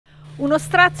Uno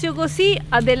strazio così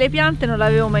a delle piante non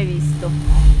l'avevo mai visto.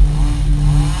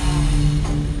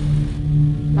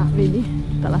 Ah, vedi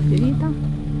tutta la ferita.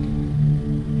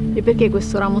 E perché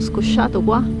questo ramo scosciato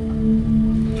qua?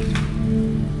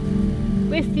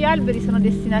 Questi alberi sono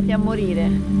destinati a morire.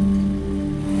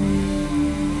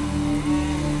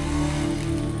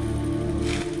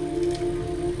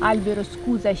 Albero,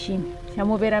 scusaci.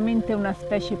 Siamo veramente una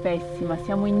specie pessima,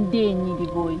 siamo indegni di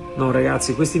voi. No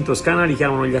ragazzi, questi in Toscana li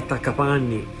chiamano gli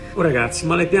attaccapanni. Oh ragazzi,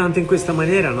 ma le piante in questa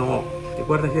maniera no. E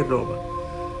guarda che roba.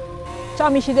 Ciao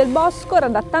amici del bosco, era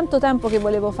da tanto tempo che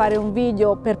volevo fare un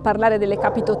video per parlare delle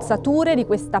capitozzature, di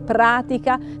questa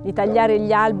pratica di tagliare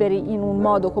gli alberi in un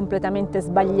modo completamente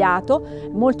sbagliato,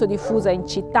 molto diffusa in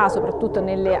città, soprattutto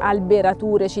nelle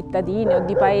alberature cittadine o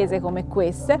di paese come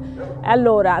queste. E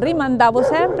allora rimandavo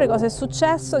sempre. Cosa è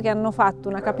successo? Che hanno fatto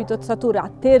una capitozzatura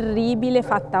terribile,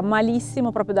 fatta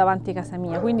malissimo proprio davanti a casa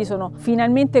mia, quindi sono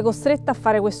finalmente costretta a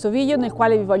fare questo video nel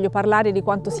quale vi voglio parlare di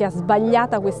quanto sia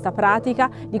sbagliata questa pratica,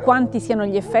 di quanti siano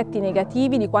gli effetti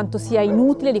negativi, di quanto sia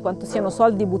inutile, di quanto siano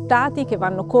soldi buttati che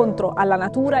vanno contro alla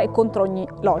natura e contro ogni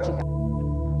logica.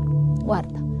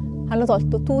 Guarda, hanno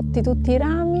tolto tutti i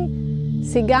rami,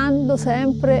 segando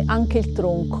sempre anche il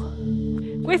tronco.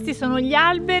 Questi sono gli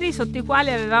alberi sotto i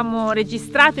quali avevamo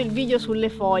registrato il video sulle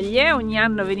foglie. Ogni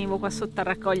anno venivo qua sotto a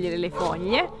raccogliere le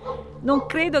foglie. Non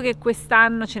credo che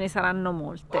quest'anno ce ne saranno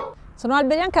molte. Sono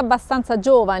alberi anche abbastanza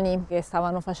giovani che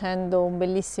stavano facendo un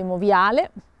bellissimo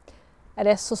viale.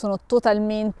 Adesso sono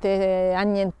totalmente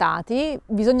annientati,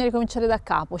 bisogna ricominciare da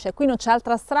capo, cioè qui non c'è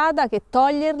altra strada che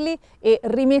toglierli e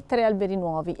rimettere alberi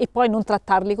nuovi e poi non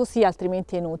trattarli così,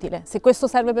 altrimenti è inutile. Se questo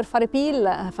serve per fare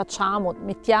PIL, facciamo,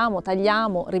 mettiamo,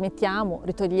 tagliamo, rimettiamo,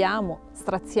 ritogliamo,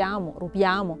 straziamo,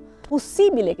 rubiamo.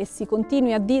 Possibile che si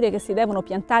continui a dire che si devono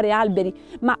piantare alberi,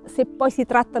 ma se poi si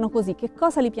trattano così, che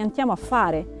cosa li piantiamo a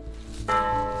fare?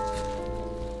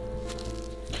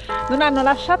 Non hanno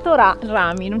lasciato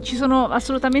rami, non ci sono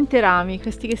assolutamente rami,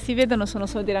 questi che si vedono sono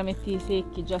solo dei rametti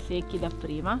secchi, già secchi da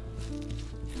prima.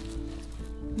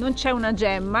 Non c'è una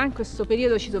gemma, in questo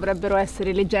periodo ci dovrebbero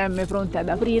essere le gemme pronte ad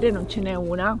aprire, non ce n'è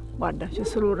una, guarda c'è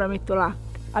solo un rametto là.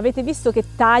 Avete visto che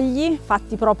tagli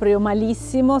fatti proprio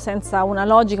malissimo, senza una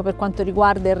logica per quanto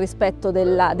riguarda il rispetto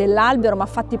dell'albero, ma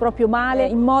fatti proprio male,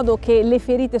 in modo che le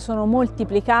ferite sono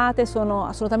moltiplicate, sono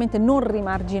assolutamente non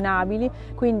rimarginabili,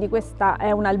 quindi questa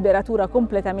è un'alberatura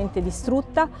completamente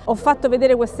distrutta. Ho fatto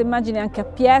vedere queste immagini anche a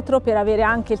Pietro per avere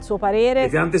anche il suo parere. Le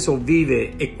piante sono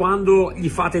vive e quando gli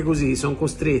fate così sono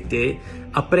costrette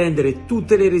a prendere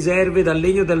tutte le riserve dal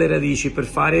legno e dalle radici per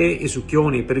fare i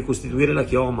succhioni, per ricostituire la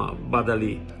chioma, vada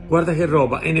lì. Guarda che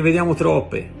roba, e ne vediamo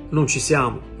troppe, non ci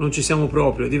siamo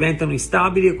proprio, diventano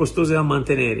instabili e costose da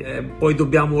mantenere. Poi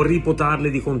dobbiamo ripotarle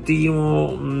di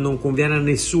continuo, non conviene a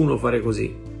nessuno fare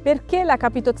così. Perché la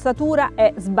capitozzatura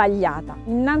è sbagliata?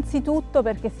 Innanzitutto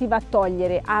perché si va a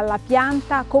togliere alla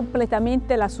pianta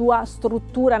completamente la sua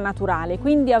struttura naturale,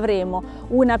 quindi avremo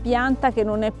una pianta che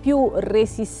non è più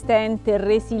resistente,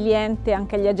 resiliente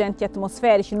anche agli agenti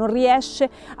atmosferici, non riesce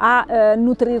a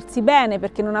nutrirsi bene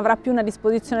perché non avrà più una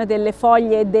disposizione delle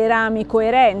foglie e dei rami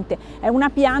coerente, è una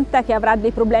pianta che avrà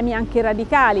dei problemi anche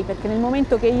radicali perché nel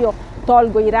momento che io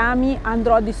tolgo i rami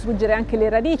andrò a distruggere anche le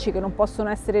radici che non possono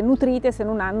essere nutrite se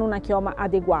non hanno una chioma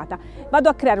adeguata. Vado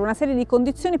a creare una serie di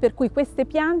condizioni per cui queste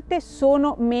piante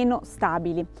sono meno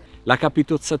stabili. La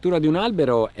capitozzatura di un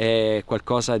albero è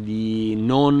qualcosa di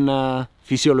non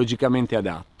fisiologicamente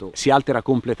adatto, si altera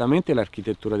completamente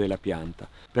l'architettura della pianta,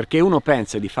 perché uno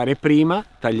pensa di fare prima,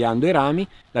 tagliando i rami,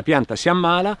 la pianta si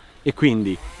ammala e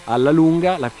quindi alla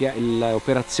lunga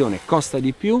l'operazione costa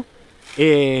di più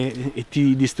e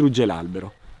ti distrugge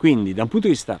l'albero. Quindi da un punto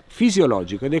di vista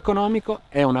fisiologico ed economico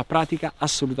è una pratica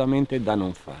assolutamente da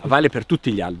non fare. Vale per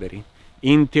tutti gli alberi.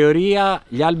 In teoria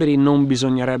gli alberi non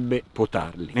bisognerebbe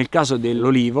potarli. Nel caso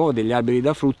dell'olivo o degli alberi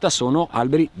da frutta sono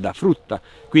alberi da frutta,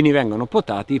 quindi vengono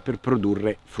potati per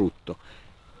produrre frutto.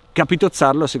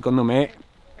 Capitozzarlo secondo me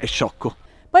è sciocco.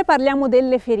 Poi parliamo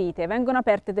delle ferite, vengono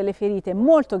aperte delle ferite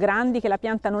molto grandi che la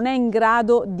pianta non è in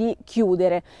grado di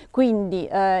chiudere, quindi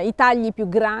i tagli più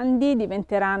grandi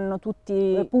diventeranno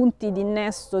tutti punti di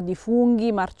innesto di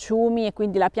funghi, marciumi e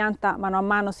quindi la pianta mano a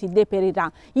mano si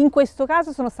deperirà. In questo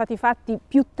caso sono stati fatti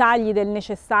più tagli del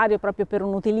necessario proprio per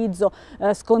un utilizzo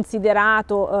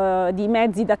sconsiderato di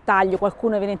mezzi da taglio,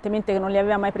 qualcuno evidentemente che non li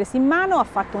aveva mai presi in mano ha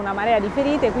fatto una marea di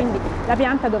ferite, quindi la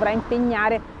pianta dovrà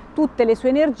impegnare tutte le sue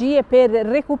energie per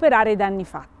recuperare i danni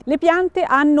fatti. Le piante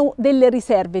hanno delle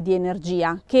riserve di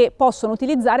energia che possono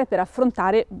utilizzare per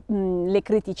affrontare le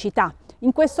criticità.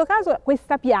 In questo caso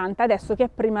questa pianta, adesso che è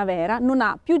primavera, non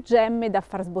ha più gemme da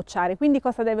far sbocciare, quindi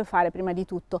cosa deve fare prima di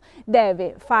tutto?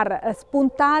 Deve far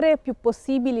spuntare più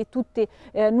possibili tutti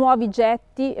nuovi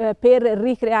getti per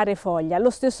ricreare foglia.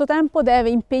 Allo stesso tempo deve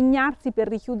impegnarsi per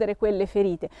richiudere quelle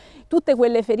ferite. Tutte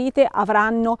quelle ferite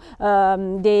avranno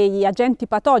degli agenti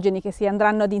patogeni che si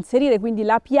andranno ad inserire, quindi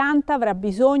la pianta avrà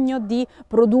bisogno di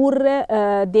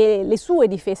produrre le sue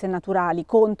difese naturali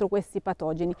contro questi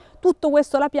patogeni. Tutto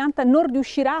questo la pianta non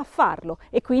riuscirà a farlo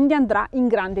e quindi andrà in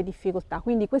grande difficoltà.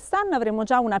 Quindi quest'anno avremo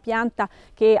già una pianta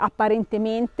che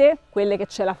apparentemente, quelle che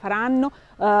ce la faranno,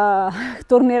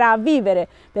 tornerà a vivere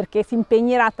perché si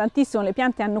impegnerà tantissimo. Le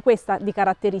piante hanno questa di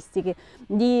caratteristiche,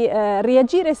 di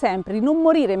reagire sempre, di non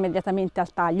morire immediatamente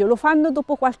al taglio, lo fanno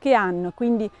dopo qualche anno,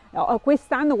 quindi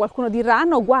quest'anno qualcuno dirà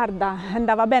no, guarda,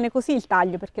 andava bene così il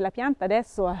taglio perché la pianta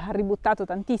adesso ha ributtato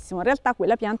tantissimo. In realtà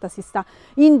quella pianta si sta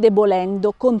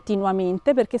indebolendo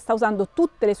continuamente perché sta usando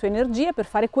tutte le sue energie per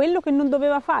fare quello che non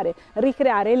doveva fare,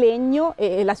 ricreare legno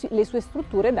e le sue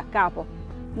strutture da capo.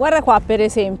 Guarda qua per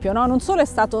esempio, no? Non solo è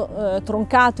stato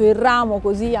troncato il ramo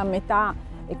così a metà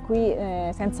e qui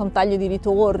senza un taglio di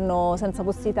ritorno, senza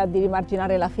possibilità di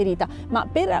rimarginare la ferita, ma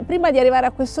prima di arrivare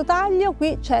a questo taglio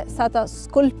qui c'è stata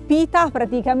scolpita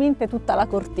praticamente tutta la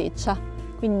corteccia,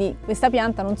 quindi questa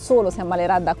pianta non solo si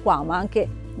ammalerà da qua ma anche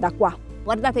da qua.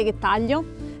 Guardate che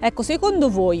taglio! Ecco, secondo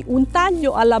voi un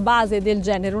taglio alla base del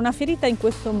genere, una ferita in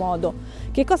questo modo,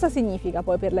 che cosa significa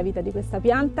poi per la vita di questa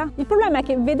pianta? Il problema è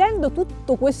che vedendo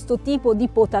tutto questo tipo di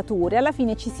potature, alla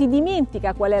fine ci si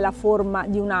dimentica qual è la forma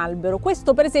di un albero.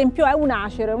 Questo per esempio è un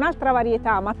acero, è un'altra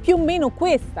varietà, ma più o meno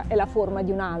questa è la forma di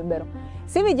un albero.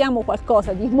 Se vediamo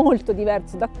qualcosa di molto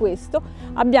diverso da questo,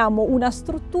 abbiamo una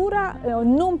struttura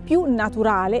non più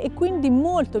naturale e quindi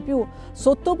molto più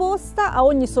sottoposta a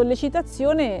ogni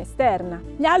sollecitazione esterna.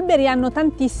 Gli alberi hanno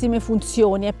tantissime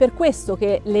funzioni, è per questo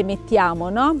che le mettiamo,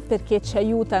 no? Perché ci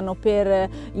aiutano per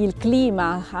il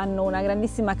clima, hanno una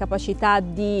grandissima capacità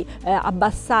di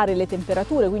abbassare le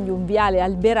temperature, quindi un viale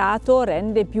alberato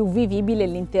rende più vivibile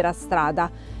l'intera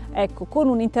strada. Ecco, con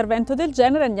un intervento del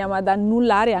genere andiamo ad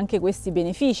annullare anche questi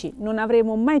benefici. Non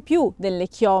avremo mai più delle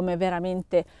chiome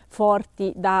veramente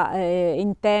forti,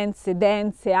 intense,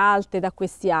 dense, alte da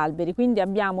questi alberi, quindi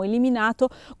abbiamo eliminato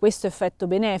questo effetto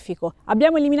benefico.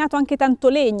 Abbiamo eliminato anche tanto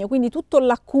legno, quindi tutto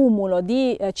l'accumulo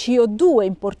di CO2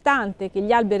 importante che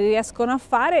gli alberi riescono a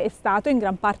fare è stato in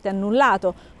gran parte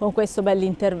annullato con questo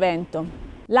bell'intervento.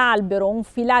 L'albero, un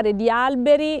filare di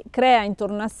alberi, crea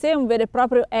intorno a sé un vero e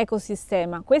proprio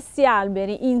ecosistema. Questi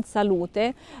alberi in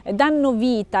salute danno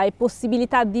vita e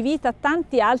possibilità di vita a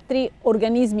tanti altri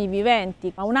organismi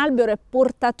viventi. Un albero è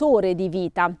portatore di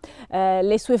vita.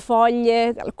 Le sue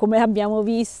foglie, come abbiamo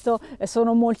visto,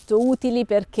 sono molto utili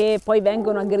perché poi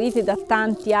vengono aggredite da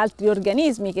tanti altri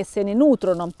organismi che se ne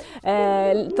nutrono.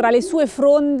 Tra le sue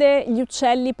fronde gli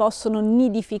uccelli possono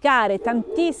nidificare,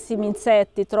 tantissimi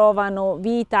insetti trovano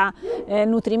vita,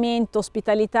 nutrimento,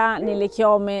 ospitalità nelle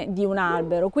chiome di un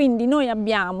albero. Quindi noi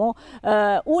abbiamo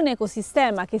un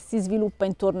ecosistema che si sviluppa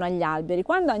intorno agli alberi.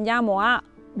 Quando andiamo ad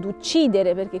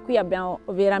uccidere, perché qui abbiamo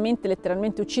veramente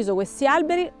letteralmente ucciso questi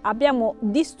alberi, abbiamo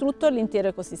distrutto l'intero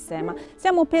ecosistema.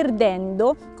 Stiamo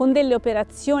perdendo, con delle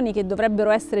operazioni che dovrebbero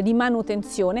essere di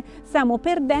manutenzione, stiamo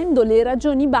perdendo le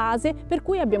ragioni base per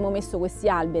cui abbiamo messo questi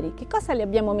alberi. Che cosa li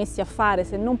abbiamo messi a fare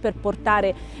se non per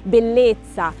portare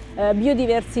bellezza,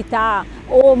 biodiversità,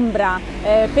 ombra,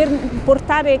 per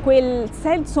portare quel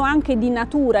senso anche di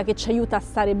natura che ci aiuta a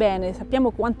stare bene.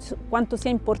 Sappiamo quanto sia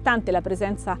importante la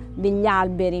presenza degli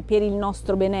alberi per il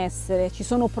nostro benessere. Ci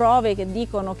sono prove che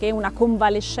dicono che una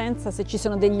convalescenza, se ci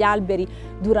sono degli alberi,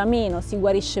 dura meno, si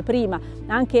guarisce prima.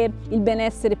 Anche il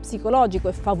benessere psicologico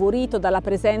è favorito dalla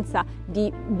presenza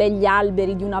di begli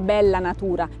alberi, di una bella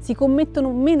natura. Si commettono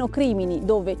meno crimini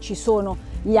dove ci sono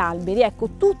gli alberi. Ecco,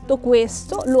 tutto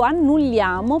questo lo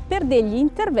annulliamo per degli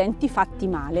interventi fatti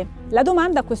male. La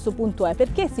domanda a questo punto è: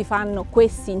 perché si fanno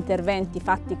questi interventi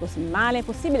fatti così male? È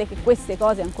possibile che queste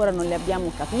cose ancora non le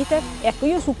abbiamo capite? Ecco,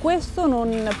 io su questo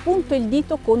non punto il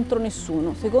dito contro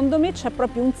nessuno. Secondo me c'è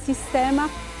proprio un sistema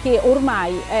che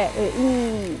ormai è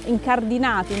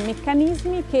incardinato in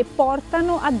meccanismi che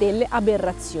portano a delle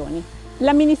aberrazioni.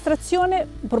 L'amministrazione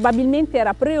probabilmente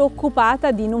era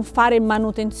preoccupata di non fare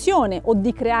manutenzione o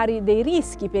di creare dei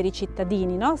rischi per i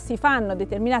cittadini, no? Si fanno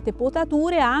determinate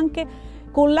potature anche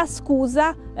con la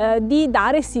scusa di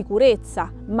dare sicurezza,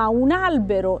 ma un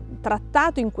albero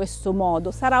trattato in questo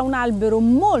modo sarà un albero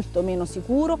molto meno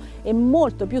sicuro e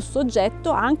molto più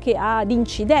soggetto anche ad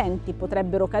incidenti.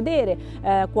 Potrebbero cadere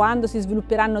quando si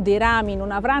svilupperanno dei rami, non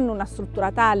avranno una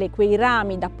struttura tale quei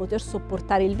rami da poter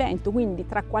sopportare il vento, quindi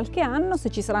tra qualche anno,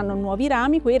 se ci saranno nuovi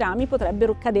rami, quei rami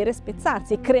potrebbero cadere e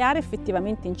spezzarsi e creare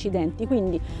effettivamente incidenti.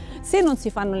 Quindi se non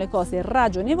si fanno le cose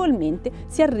ragionevolmente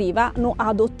si arrivano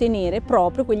ad ottenere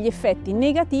proprio quegli effetti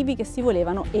negativi che si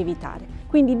volevano evitare.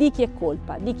 Quindi di chi è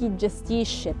colpa? Di chi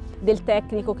gestisce, del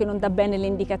tecnico che non dà bene le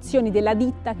indicazioni, della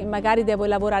ditta che magari deve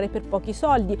lavorare per pochi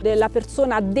soldi, della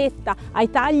persona addetta ai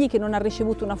tagli che non ha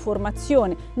ricevuto una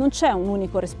formazione. Non c'è un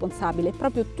unico responsabile, è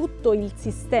proprio tutto il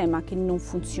sistema che non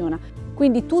funziona.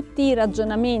 Quindi tutti i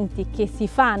ragionamenti che si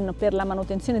fanno per la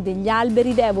manutenzione degli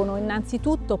alberi devono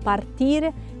innanzitutto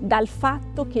partire dal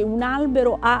fatto che un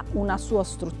albero ha una sua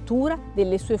struttura,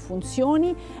 delle sue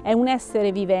funzioni, è un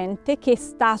essere vivente che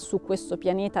sta su questo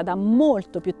pianeta da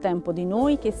molto più tempo di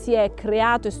noi, che si è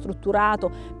creato e strutturato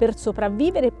per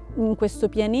sopravvivere in questo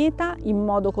pianeta in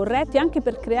modo corretto e anche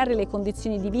per creare le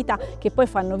condizioni di vita che poi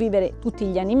fanno vivere tutti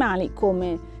gli animali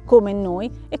come noi,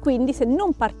 e quindi se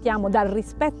non partiamo dal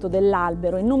rispetto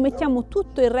dell'albero e non mettiamo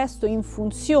tutto il resto in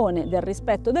funzione del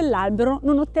rispetto dell'albero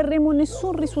non otterremo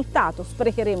nessun risultato,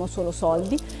 sprecheremo solo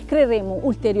soldi, creeremo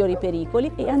ulteriori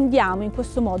pericoli e andiamo in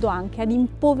questo modo anche ad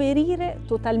impoverire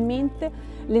totalmente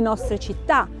le nostre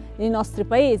città, nei nostri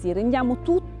paesi, rendiamo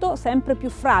tutto sempre più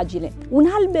fragile. Un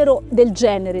albero del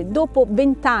genere, dopo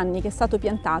 20 anni che è stato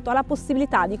piantato, ha la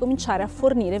possibilità di cominciare a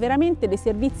fornire veramente dei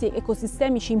servizi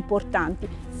ecosistemici importanti.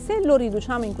 Se lo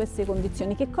riduciamo in queste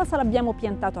condizioni, che cosa l'abbiamo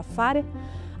piantato a fare?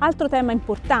 Altro tema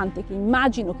importante che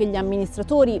immagino che gli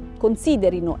amministratori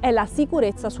considerino è la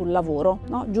sicurezza sul lavoro,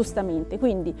 no? Giustamente,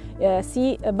 quindi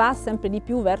si va sempre di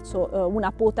più verso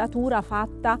una potatura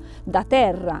fatta da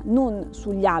terra, non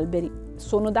sugli alberi.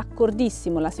 Sono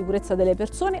d'accordissimo, la sicurezza delle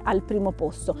persone al primo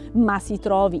posto, ma si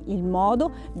trovi il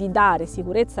modo di dare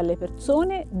sicurezza alle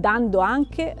persone dando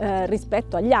anche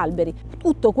rispetto agli alberi.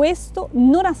 Tutto questo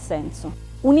non ha senso.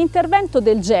 Un intervento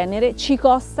del genere ci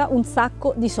costa un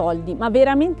sacco di soldi, ma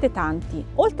veramente tanti.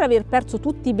 Oltre ad aver perso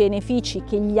tutti i benefici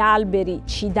che gli alberi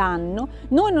ci danno,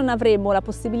 noi non avremo la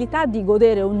possibilità di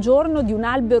godere un giorno di un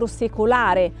albero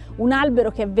secolare, un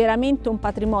albero che è veramente un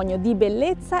patrimonio di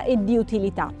bellezza e di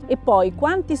utilità. E poi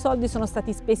quanti soldi sono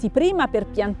stati spesi prima per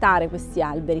piantare questi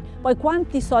alberi, poi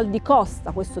quanti soldi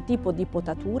costa questo tipo di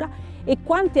potatura e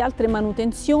quante altre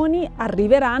manutenzioni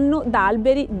arriveranno da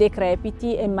alberi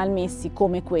decrepiti e malmessi come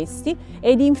questi,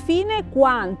 ed infine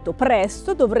quanto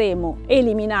presto dovremo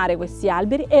eliminare questi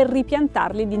alberi e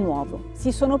ripiantarli di nuovo.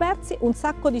 Si sono persi un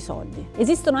sacco di soldi.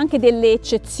 Esistono anche delle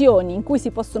eccezioni in cui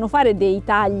si possono fare dei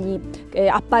tagli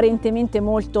apparentemente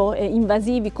molto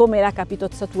invasivi come la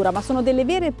capitozzatura, ma sono delle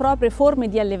vere e proprie forme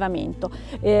di allevamento.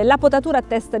 La potatura a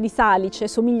testa di salice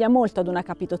somiglia molto ad una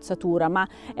capitozzatura, ma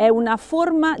è una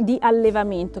forma di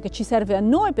allevamento che ci serve a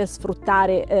noi per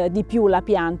sfruttare di più la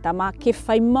pianta, ma che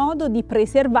fa in modo di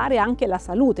preservare anche la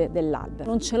salute dell'albero.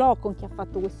 Non ce l'ho con chi ha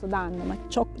fatto questo danno, ma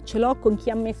ce l'ho con chi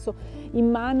ha messo in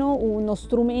mano uno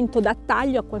strumento da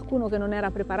taglio a qualcuno che non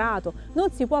era preparato. Non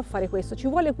si può fare questo, ci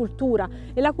vuole cultura,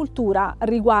 e la cultura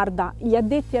riguarda gli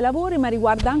addetti ai lavori ma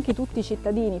riguarda anche tutti i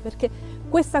cittadini, perché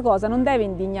questa cosa non deve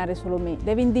indignare solo me,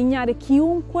 deve indignare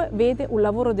chiunque vede un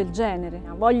lavoro del genere.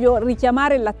 Voglio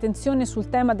richiamare l'attenzione sul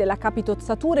tema della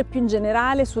capitozzatura e più in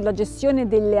generale sulla gestione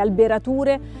delle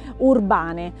alberature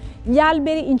urbane. Gli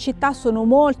alberi in città sono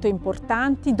molto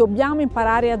importanti, dobbiamo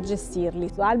imparare a gestirli.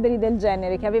 Alberi del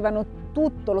genere che avevano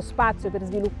tutto lo spazio per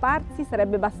svilupparsi,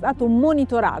 sarebbe bastato un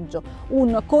monitoraggio,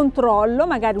 un controllo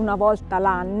magari una volta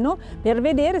l'anno per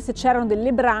vedere se c'erano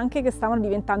delle branche che stavano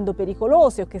diventando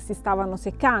pericolose o che si stavano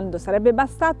seccando. Sarebbe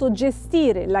bastato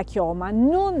gestire la chioma,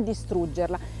 non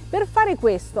distruggerla. Per fare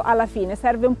questo alla fine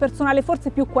serve un personale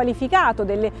forse più qualificato,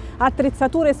 delle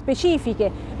attrezzature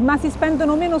specifiche, ma si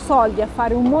spendono meno soldi a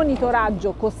fare un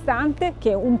monitoraggio costante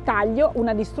che un taglio,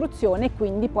 una distruzione e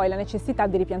quindi poi la necessità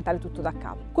di ripiantare tutto da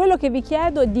capo. Quello che vi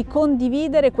chiedo è di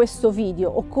condividere questo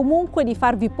video o comunque di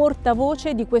farvi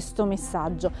portavoce di questo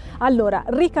messaggio. Allora,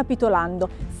 ricapitolando,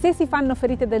 se si fanno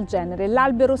ferite del genere,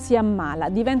 l'albero si ammala,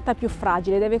 diventa più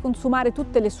fragile, deve consumare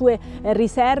tutte le sue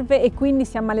riserve e quindi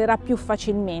si ammalerà più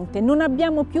facilmente. Non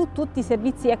abbiamo più tutti i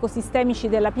servizi ecosistemici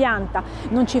della pianta,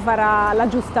 non ci farà la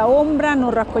giusta ombra, non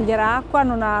raccoglierà acqua,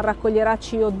 non raccoglierà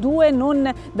CO2, non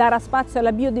darà spazio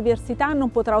alla biodiversità,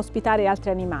 non potrà ospitare altri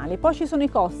animali. Poi ci sono i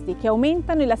costi che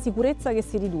aumentano e la sicurezza consapevolezza che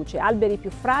si riduce, alberi più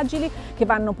fragili che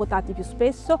vanno potati più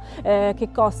spesso, che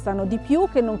costano di più,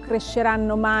 che non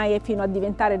cresceranno mai fino a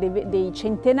diventare dei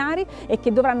centenari e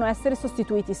che dovranno essere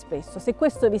sostituiti spesso. Se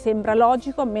questo vi sembra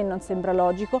logico, a me non sembra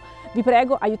logico, vi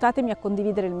prego aiutatemi a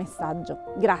condividere il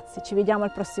messaggio. Grazie, ci vediamo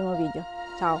al prossimo video.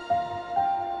 Ciao!